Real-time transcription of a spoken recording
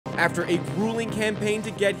After a grueling campaign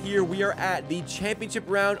to get here, we are at the championship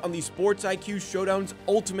round on the Sports IQ Showdown's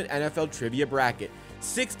Ultimate NFL Trivia Bracket.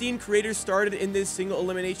 16 creators started in this single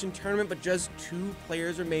elimination tournament, but just 2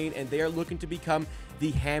 players remain, and they are looking to become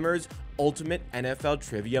the Hammer's Ultimate NFL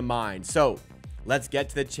Trivia Mind. So, let's get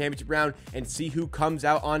to the championship round and see who comes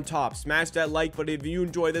out on top. Smash that like button if you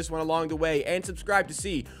enjoy this one along the way, and subscribe to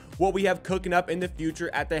see what we have cooking up in the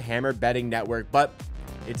future at the Hammer Betting Network. But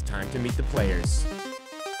it's time to meet the players.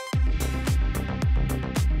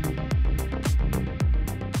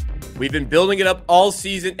 We've been building it up all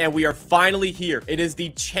season, and we are finally here. It is the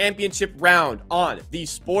championship round on the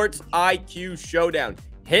Sports IQ Showdown.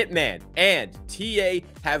 Hitman and TA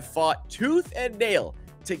have fought tooth and nail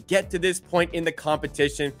to get to this point in the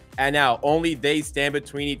competition, and now only they stand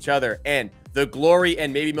between each other and the glory,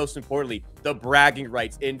 and maybe most importantly, the bragging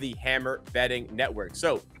rights in the Hammer Betting Network.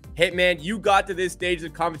 So, Hitman, you got to this stage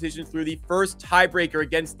of the competition through the first tiebreaker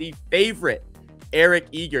against the favorite, Eric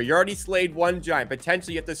Eager. You already slayed one giant.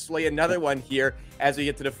 Potentially you have to slay another one here as we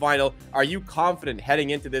get to the final. Are you confident heading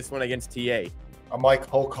into this one against TA? I'm like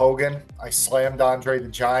Hulk Hogan. I slammed Andre the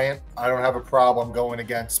Giant. I don't have a problem going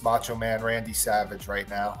against Macho Man Randy Savage right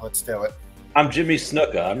now. Let's do it. I'm Jimmy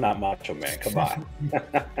Snuka. I'm not Macho Man. Come on.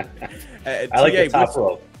 I TA, like the top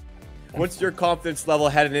rope. What's your confidence level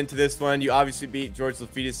heading into this one? You obviously beat George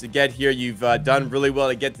Lafidis to get here. You've done really well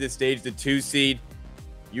to get to this stage, the 2 seed.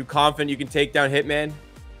 You confident you can take down Hitman?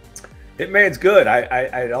 Hitman's good.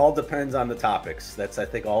 It all depends on the topics. I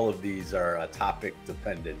think all of these are topic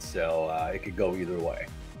dependent, so it could go either way.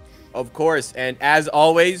 Of course, and as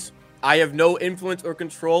always, I have no influence or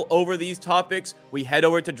control over these topics. We head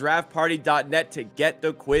over to draftparty.net to get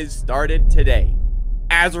the quiz started today.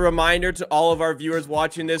 As a reminder to all of our viewers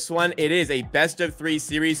watching this one, it is a best of 3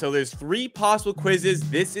 series, so there's 3 possible quizzes.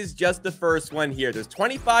 This is just the first one here. There's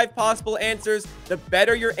 25 possible answers. The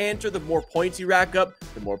better your answer, the more points you rack up.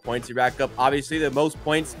 The more points you rack up, obviously, the most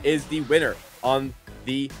points is the winner on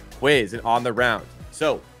the quiz and on the round.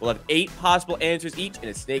 So we'll have 8 possible answers each in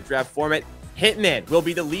a snake draft format. Hitman will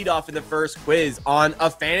be the leadoff in the first quiz on a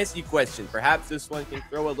fantasy question. Perhaps this one can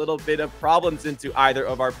throw a little bit of problems into either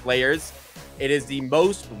of our players. It is the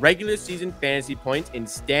most regular season fantasy points in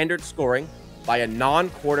standard scoring by a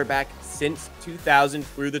non-quarterback since 2000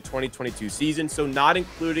 through the 2022 season. So not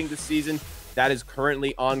including the season that is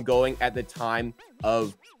currently ongoing at the time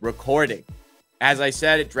of recording. As I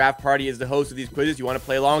said, Draft Party is the host of these quizzes. You want to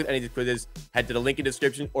play along with any of these quizzes, head to the link in the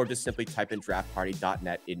description or just simply type in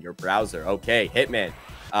draftparty.net in your browser. Okay, Hitman,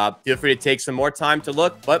 feel free to take some more time to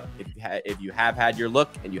look, but if you have had your look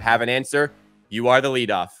and you have an answer, you are the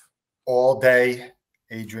leadoff. All day,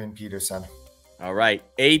 Adrian Peterson. All right,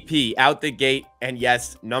 AP out the gate, and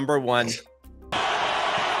yes, number 1. Peterson.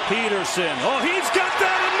 Oh, he's got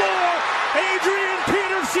that and more. Adrian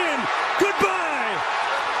Peterson. Goodbye.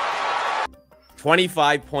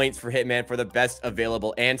 25 points for Hitman for the best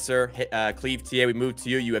available answer. ClevTA, we move to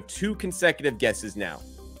you. You have 2 consecutive guesses now.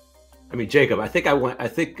 I mean, Jacob, I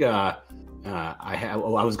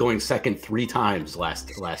was going second 3 times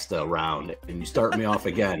last round, and you start me off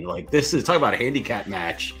again. Like, this is talk about a handicap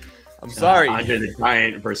match. I'm sorry. Andre the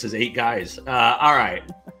Giant versus 8 guys. All right.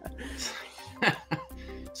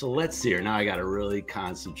 So let's see here. Now I got to really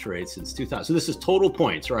concentrate since 2000. So this is total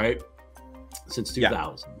points, right? Since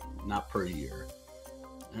 2000, not per year.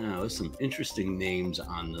 There's some interesting names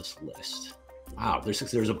on this list. Wow,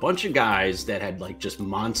 there's a bunch of guys that had like just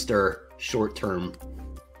monster short-term,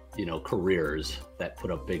 careers that put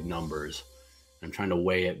up big numbers. I'm trying to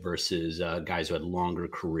weigh it versus guys who had longer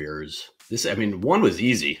careers. One was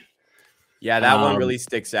easy. Yeah, that one really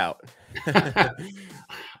sticks out.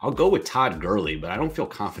 I'll go with Todd Gurley, but I don't feel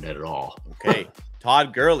confident at all. Okay,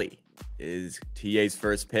 Todd Gurley is TA's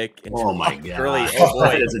first pick. And oh my god, Gurley, oh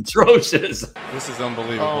boy, that is atrocious. This is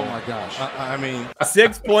unbelievable. Oh my gosh. I mean,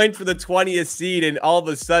 6 points for the 20th seed, and all of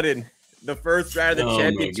a sudden, the first round of the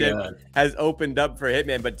championship has opened up for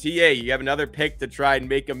Hitman. But TA, you have another pick to try and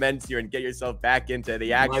make amends here and get yourself back into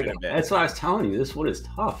the action a bit. That's what I was telling you. This one is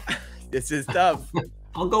tough. This is tough.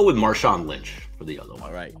 I'll go with Marshawn Lynch for the other one.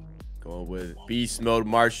 All right. Going with beast mode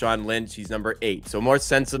Marshawn Lynch. He's number 8. So more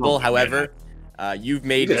sensible. However, you've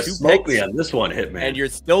made 2 smoke picks. Me on this one, Hitman. And you're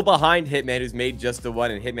still behind Hitman, who's made just the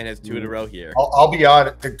 1, and Hitman has 2 in a row here. I'll be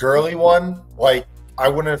honest. The Gurley one, like, I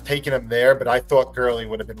wouldn't have taken him there, but I thought Gurley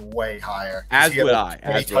would have been way higher. As would I.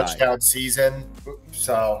 20 touchdown season,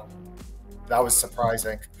 so that was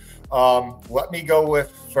surprising. Let me go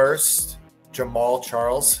with first Jamal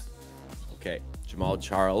Charles. Okay, Jamal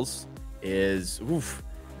Charles is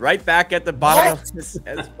right back at the bottom of this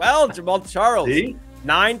as well. Jamal Charles,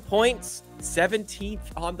 9 points, 17th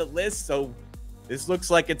on the list. So This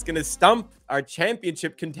looks like it's going to stump our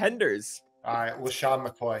championship contenders. All right, LaShawn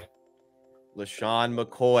McCoy. LaShawn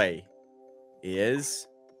McCoy is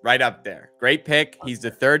right up there. Great pick. He's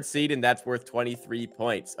the 3rd seed, and that's worth 23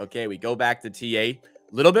 points. Okay, we go back to TA. A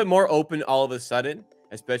little bit more open all of a sudden,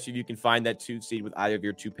 especially if you can find that 2 seed with either of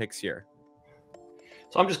your 2 picks here.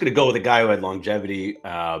 So I'm just going to go with a guy who had longevity,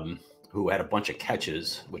 who had a bunch of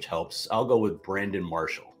catches, which helps. I'll go with Brandon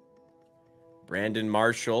Marshall. Brandon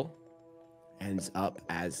Marshall ends up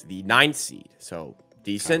as the 9th seed. So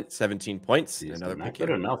decent, 17 points. Decent. Another Not pick good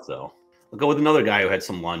here. enough, though. I'll go with another guy who had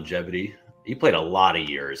some longevity. He played a lot of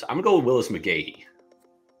years. I'm going to go with Willis McGahee.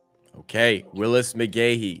 Okay, Willis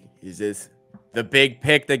McGahee. Is this the big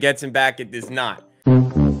pick that gets him back? It is not.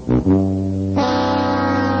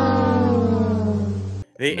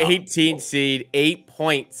 The 18th seed, 8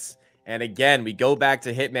 points. And again, we go back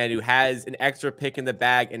to Hitman, who has an extra pick in the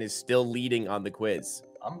bag and is still leading on the quiz.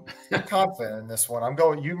 I'm confident in this one. I'm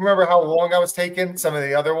going. You remember how long I was taking some of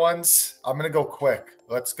the other ones? I'm going to go quick.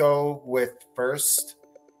 Let's go with first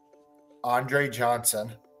Andre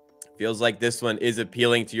Johnson. Feels like this one is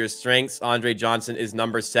appealing to your strengths. Andre Johnson is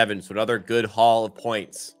number 7, so another good haul of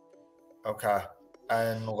points. Okay.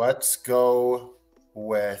 And let's go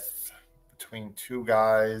with, between 2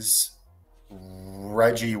 guys,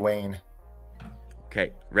 Reggie Wayne.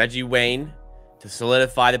 Okay, Reggie Wayne, to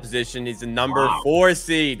solidify the position, is the number 4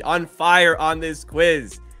 seed, on fire on this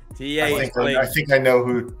quiz. I think I know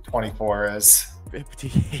who 24 is.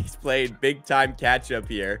 TA's played big time catch up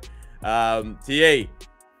here. TA,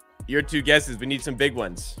 your 2 guesses. We need some big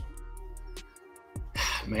ones.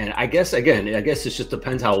 Man, I guess it just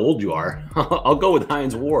depends how old you are. I'll go with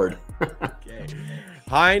Hines Ward. Okay,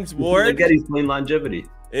 Hines Ward. I get he's playing longevity.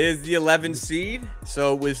 Is the 11th seed.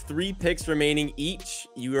 So with 3 picks remaining each,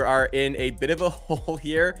 you are in a bit of a hole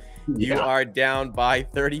here. You are down by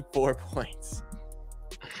 34 points.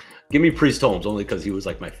 Give me Priest Holmes, only because he was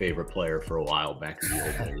like my favorite player for a while back in the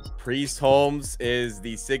old days. Priest Holmes is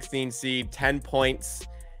the 16th seed, 10 points.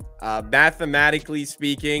 Mathematically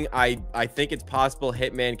speaking, I think it's possible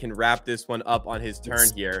Hitman can wrap this one up on his turn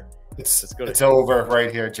here. It's over right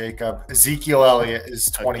here, Jacob. Ezekiel Elliott is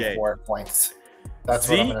 24 points. That's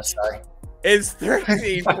what I'm going to say. Is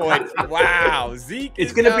 13 points. Wow. Zeke.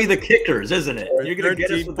 It's going to be the kickers, isn't it? You're going to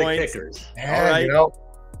get us with the kickers. Man, all right. You know,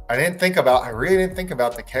 I really didn't think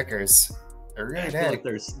about the kickers. I really didn't. Like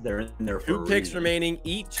they're in there for 2 picks remaining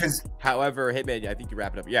each. However, Hitman, I think you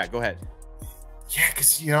wrap it up. Yeah, go ahead. Yeah,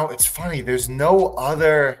 because, you know, it's funny. There's no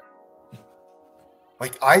other.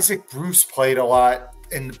 Like, Isaac Bruce played a lot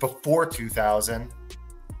before 2000.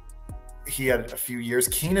 He had a few years.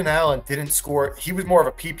 Keenan Allen didn't score. He was more of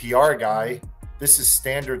a PPR guy. This is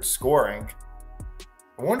standard scoring.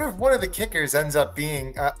 I wonder if one of the kickers ends up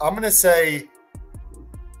being, I'm going to say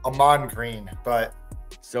Amon Green, but.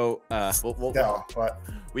 So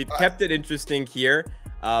we've kept kept it interesting here.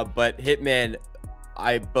 But Hitman,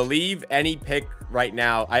 I believe any pick right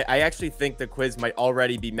now, I actually think the quiz might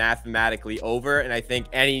already be mathematically over. And I think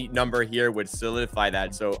any number here would solidify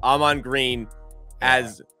that. So Amon Green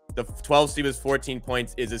as the 12 seed was 14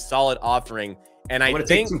 points is a solid offering. And I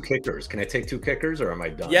think take 2 kickers. Can I take 2 kickers or am I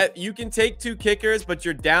done? Yeah, you can take 2 kickers, but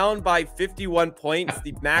you're down by 51 points.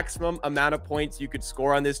 The maximum amount of points you could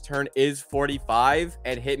score on this turn is 45,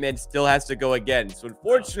 and Hitman still has to go again. So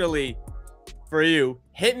unfortunately for you,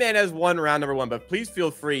 Hitman has won round number 1, but please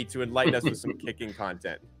feel free to enlighten us with some kicking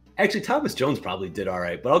content. Actually, Thomas Jones probably did all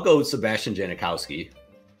right, but I'll go with Sebastian Janikowski.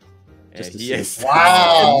 And he is.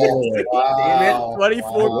 Wow. Damn it,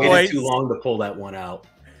 24 points. Waited too long to pull that one out.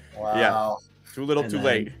 Wow. Yeah. Too little, too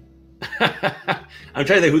late. I'm trying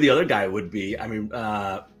to think who the other guy would be. I mean,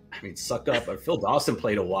 suck up. Phil Dawson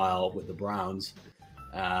played a while with the Browns.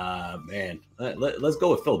 Man, let's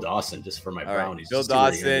go with Phil Dawson just for my brownies. Phil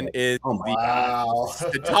Dawson is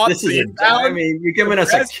the top this seed. I mean, you're giving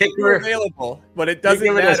us a kicker available, but it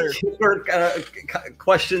doesn't matter. Us kicker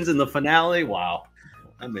questions in the finale. Wow,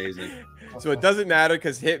 amazing. So it doesn't matter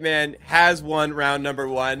because Hitman has won round number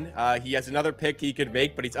 1. He has another pick he could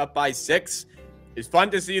make, but he's up by 6. It's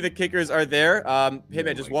fun to see the kickers are there.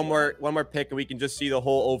 Hitman, just one more pick, and we can just see the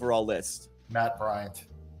whole overall list. Matt Bryant.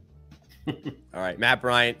 All right, Matt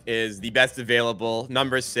Bryant is the best available,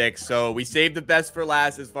 number 6. So we saved the best for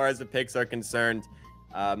last as far as the picks are concerned.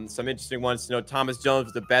 Some interesting ones to know. Thomas Jones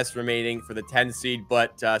was the best remaining for the 10 seed,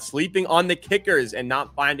 but sleeping on the kickers and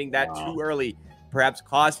not finding that too early perhaps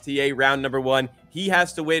cost TA round number 1. He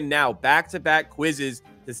has to win now, back-to-back quizzes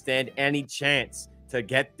to stand any chance to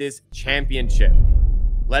get this championship.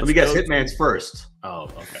 Let me guess, Hitman's first. Oh,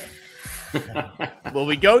 okay. Well,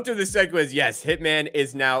 we go to the second quiz. Yes, Hitman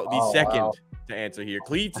is now the second to answer here.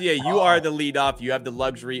 ClevTA, you are the leadoff. You have the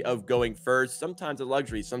luxury of going first. Sometimes a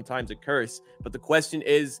luxury, sometimes a curse. But the question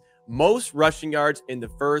is, most rushing yards in the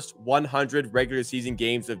first 100 regular season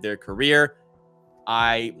games of their career.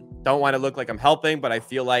 I don't want to look like I'm helping, but I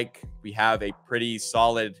feel like we have a pretty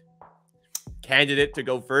solid candidate to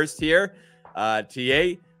go first here. TA,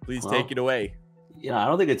 please take it away. Yeah, I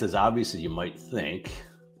don't think it's as obvious as you might think.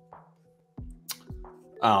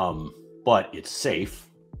 But it's safe.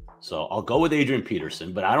 So I'll go with Adrian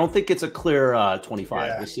Peterson, but I don't think it's a clear 25.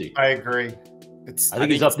 Yeah, we'll see. I agree. I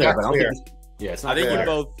think he's up there, but I don't think it's not I think clear. you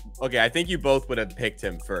both okay, I think you both would have picked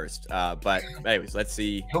him first. But anyways, let's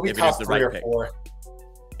see He'll be if it is top the 3 right or pick. 4.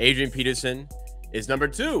 Adrian Peterson is number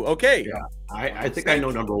 2. Okay. Yeah. I think I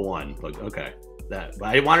know number 1. But okay. But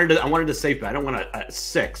I wanted to safe, but I don't want a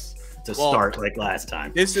 6 to start like last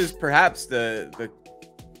time. This is perhaps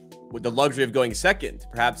with the luxury of going second.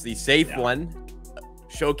 Perhaps the safe one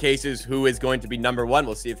showcases who is going to be number 1.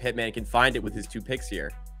 We'll see if Hitman can find it with his 2 picks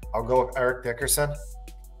here. I'll go with Eric Dickerson.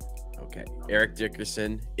 Okay, Eric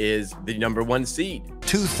Dickerson is the number 1 seed.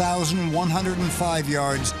 2,105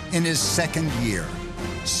 yards in his second year.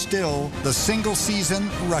 Still the single season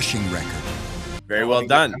rushing record. Very well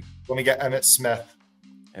done. Let me get Emmitt Smith.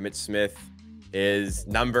 Emmitt Smith is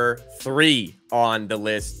number 3 on the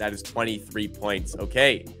list. That is 23 points.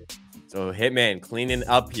 Okay, so Hitman cleaning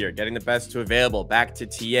up here, getting the best to available. Back to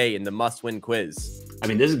TA in the must-win quiz. I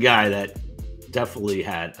mean, this is a guy that definitely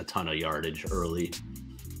had a ton of yardage early.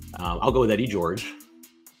 I'll go with Eddie George.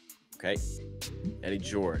 Okay, Eddie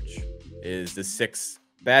George is the 6th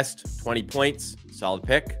best, 20 points. Solid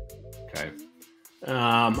pick. Okay.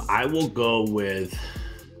 I will go with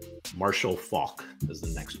Marshall Faulk as the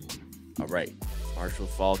next one. All right. Marshall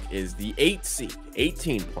Faulk is the 8th seed,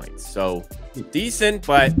 18 points. So decent,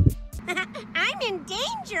 but I'm in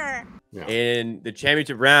danger. Yeah. in the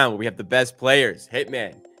championship round where we have the best players,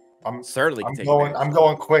 Hitman I'm certainly can I'm take going. advantage. I'm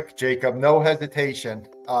going quick, Jacob. No hesitation.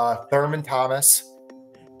 Thurman Thomas.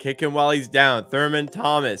 Kick him while he's down. Thurman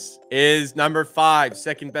Thomas is number 5,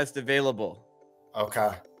 second best available. Okay,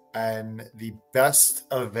 and the best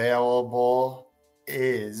available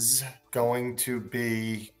is going to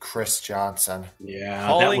be Chris Johnson. Yeah,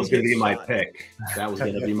 Calling that was going to his be my shot. pick. That was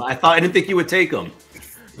going to be my. I didn't think you would take him.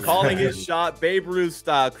 Calling his shot, Babe Ruth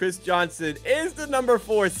style. Chris Johnson is the number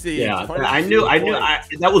 4 seed. Yeah, 22 I knew. points.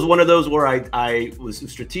 That was one of those where I was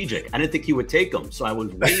strategic. I didn't think he would take him, so I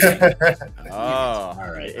was waiting. Oh,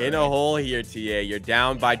 All right, in a hole here, TA. You're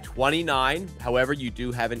down by 29. However, you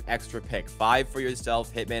do have an extra pick. 5 for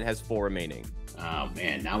yourself. Hitman has 4 remaining. Oh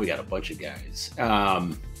man, now we got a bunch of guys.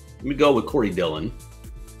 Let me go with Corey Dillon.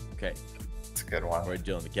 Okay, It's a good one. Corey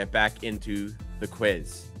Dillon to get back into the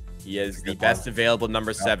quiz. He is the best available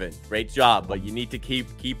number 7. Great job, but you need to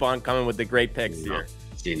keep on coming with the great picks here.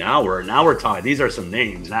 See, now we're talking. These are some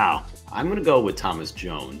names now. I'm gonna go with Thomas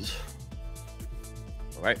Jones.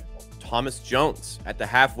 All right, Thomas Jones at the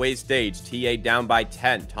halfway stage. TA down by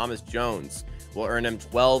 10. Thomas Jones will earn him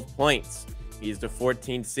 12 points. He's the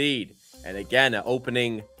 14th seed, and again, an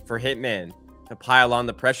opening for Hitman to pile on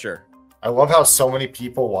the pressure. I love how so many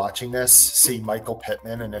people watching this see Michael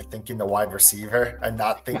Pittman and they're thinking the wide receiver and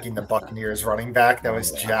not thinking the Buccaneers running back that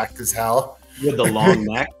was jacked as hell. With the long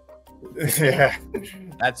neck. Yeah,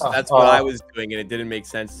 That's what I was doing, and it didn't make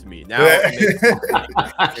sense to me. Now,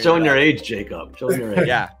 it Showing your age, Jacob. Showing your age.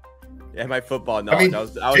 yeah, my football I knowledge. mean, I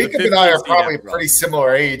was Jacob a and I 15th are seed probably after all. pretty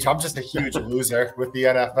similar age. I'm just a huge loser with the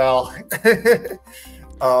NFL.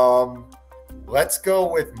 Let's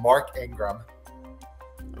go with Mark Ingram.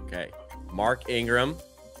 Okay, Mark Ingram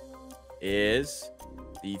is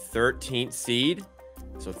the 13th seed.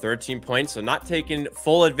 So 13 points. So not taking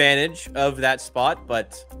full advantage of that spot,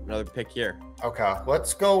 but another pick here. Okay,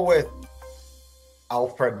 let's go with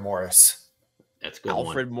Alfred Morris. That's a good.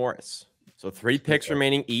 Alfred Morris. So 3 picks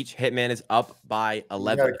remaining each. Hitman is up by He had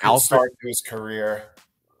 11. a good Alfred start to his career.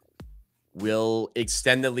 will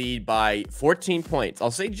extend the lead by 14 points.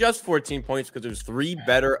 I'll say just 14 points because there's 3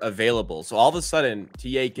 better available. So all of a sudden,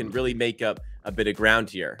 TA can really make up a bit of ground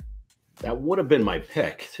here. That would have been my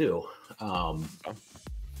pick too.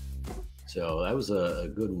 So that was a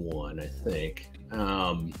good one, I think.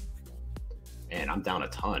 And I'm down a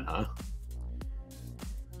ton, huh?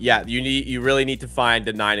 Yeah, you really need to find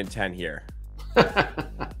the 9 and 10 here.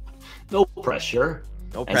 No pressure.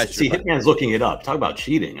 No And pressure. see, but- Hitman's looking it up. Talk about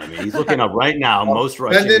cheating. I mean, he's looking up right now. Most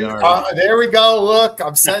rushing yards. There we go. Look,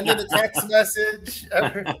 I'm sending a text message.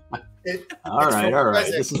 All right.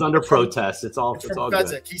 This is under protest. It's all good.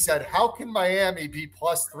 Fezzik. He said, "How can Miami be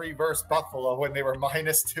 +3 versus Buffalo when they were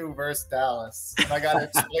 -2 versus Dallas?" And I got to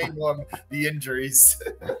explain to him the injuries.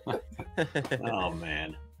 Oh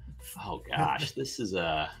man. Oh gosh, this is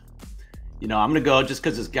you know, I'm gonna go just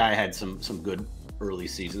because this guy had some good early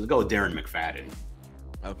seasons. I'll go with Darren McFadden.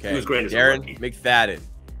 Okay, He was great as a Darren rookie. McFadden.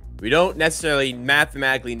 We don't necessarily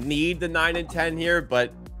mathematically need the 9 and 10 here,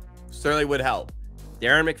 but certainly would help.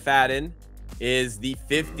 Darren McFadden is the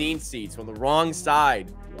 15th seed, so on the wrong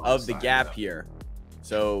side of the gap here.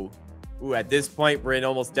 So, at this point, we're in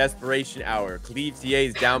almost desperation hour. ClevTA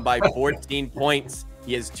is down by 14 points.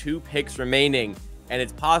 He has 2 picks remaining, and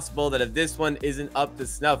it's possible that if this one isn't up to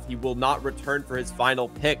snuff, he will not return for his final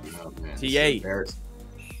pick. Oh, man, TA.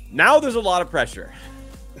 Now there's a lot of pressure.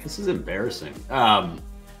 This is embarrassing.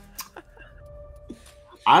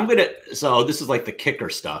 So this is like the kicker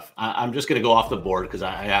stuff. I'm just gonna go off the board because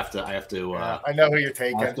I have to. I know who you're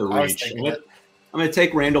taking. I have to reach. I'm gonna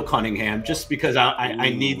take Randall Cunningham just because I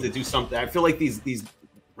need to do something. I feel like these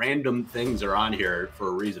random things are on here for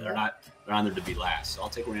a reason. They're on there to be last. So I'll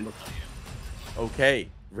take Randall Cunningham. Okay,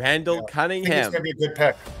 Randall Cunningham. It's gonna be a good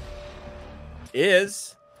pick.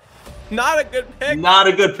 Is not a good pick. Not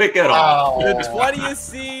a good pick at all. The 20th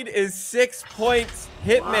seed is 6 points.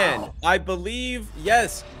 Hitman, wow. I believe,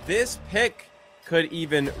 yes, this pick could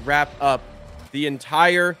even wrap up the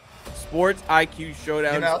entire Sports IQ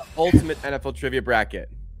Showdown Ultimate NFL Trivia Bracket.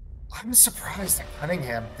 I'm surprised that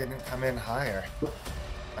Cunningham didn't come in higher.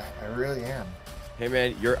 I really am. Hey,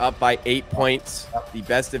 man, you're up by 8 points. The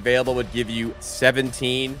best available would give you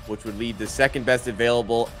 17, which would leave the second best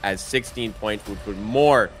available as 16 points, which would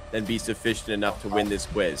more than be sufficient enough to win this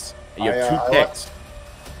quiz. And you have 2 picks.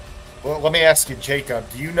 Well, let me ask you, Jacob,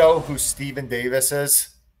 do you know who Steven Davis is?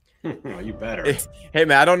 You better. Hey,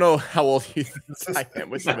 man, I don't know how old you think I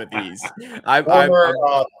am with some of these. Former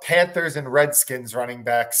Panthers and Redskins running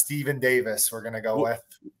back Steven Davis we're going to go with.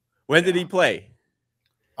 When did he play?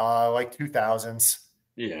 Like 2000s.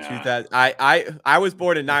 Yeah. 2000. I was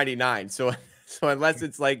born in 99, so unless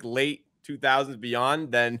it's like late 2000s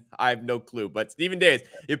beyond, then I have no clue. But Steven Davis,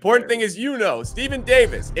 the important thing is Steven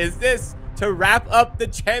Davis, is this to wrap up the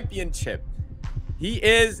championship? He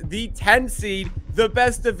is the 10 seed, the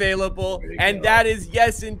best available, and that is,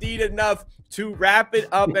 yes, indeed, enough to wrap it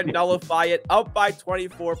up and nullify it, up by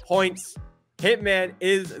 24 points. Hitman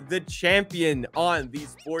is the champion on the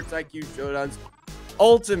Sports IQ Showdown's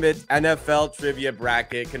Ultimate NFL Trivia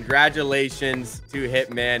Bracket. Congratulations to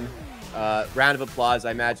Hitman. Round of applause.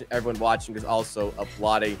 I imagine everyone watching is also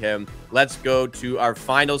applauding him. Let's go to our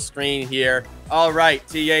final screen here. All right,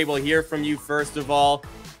 TA, we'll hear from you first of all.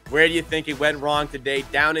 Where do you think it went wrong today?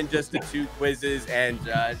 Down in just the 2 quizzes, and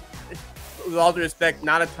with all due respect,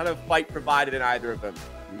 not a ton of fight provided in either of them.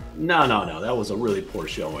 No. That was a really poor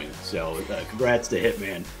showing. So congrats to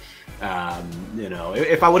Hitman. You know,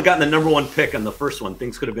 if I would have gotten the #1 pick on the first one,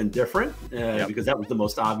 things could have been different because that was the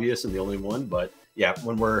most obvious and the only one. But yeah,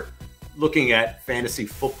 when we're looking at fantasy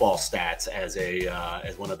football stats as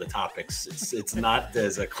one of the topics, it's not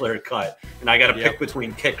as a clear cut. And I got to pick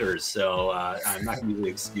between kickers, so I'm not going to be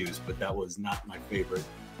excused. But that was not my favorite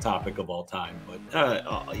topic of all time.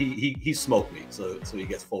 But he smoked me, so he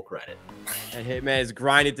gets full credit. And Hitman is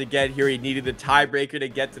grinded to get here. He needed the tiebreaker to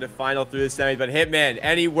get to the final through the semis. But Hitman,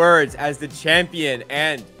 any words as the champion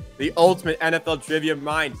and the ultimate NFL trivia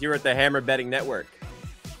mind here at the Hammer Betting Network?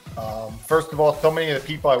 First of all, so many of the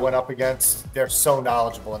people I went up against, they're so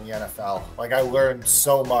knowledgeable in the NFL. Like, I learned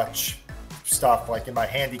so much stuff, like in my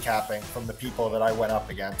handicapping, from the people that I went up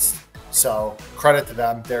against. So credit to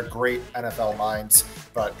them. They're great NFL minds.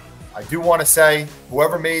 But I do want to say,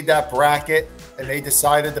 whoever made that bracket and they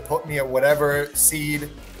decided to put me at whatever seed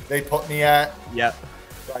they put me at,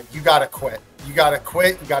 like, you got to quit. You got to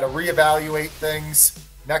quit. You got to reevaluate things.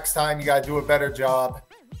 Next time, you got to do a better job.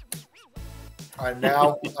 And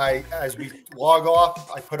now, as we log off,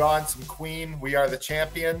 I put on some Queen, We Are the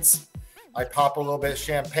Champions. I pop a little bit of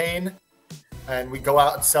champagne, and we go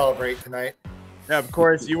out and celebrate tonight. Yeah, of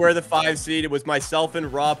course, you were the 5 seed. It was myself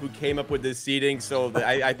and Rob who came up with this seeding, so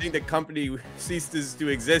I think the company ceases to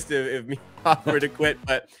exist if me were to quit.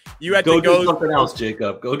 But you had to go do something else,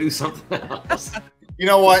 Jacob. Go do something else. You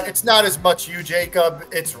know what? It's not as much you, Jacob.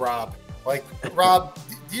 It's Rob. Like, Rob,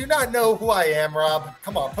 do you not know who I am, Rob?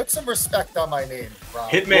 Come on, put some respect on my name,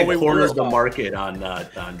 Rob. Hitman corners the market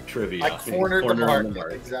on trivia. I cornered the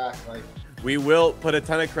market. Exactly. We will put a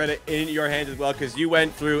ton of credit in your hands as well, because you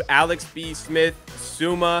went through Alex B. Smith,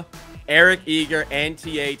 Suma, Eric Eager, and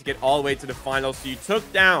TA to get all the way to the final. So you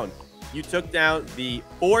took down the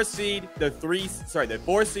 4 seed, the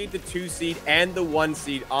 4 seed, the 2 seed, and the 1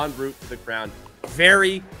 seed en route to the crown.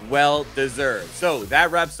 Very well deserved. So that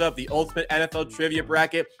wraps up the Ultimate NFL Trivia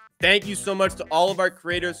Bracket. Thank you so much to all of our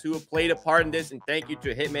creators who have played a part in this, and thank you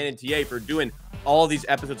to Hitman and TA for doing all of these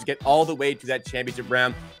episodes to get all the way to that championship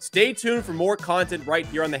round. Stay tuned for more content right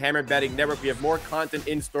here on the Hammer Betting Network. We have more content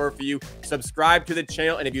in store for you. Subscribe to the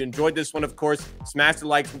channel, and if you enjoyed this one, of course, smash the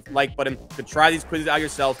like button. To try these quizzes out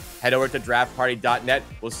yourself, head over to draftparty.net.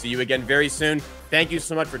 We'll see you again very soon. Thank you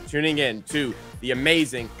so much for tuning in to the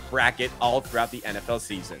amazing bracket all throughout the NFL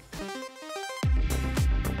season.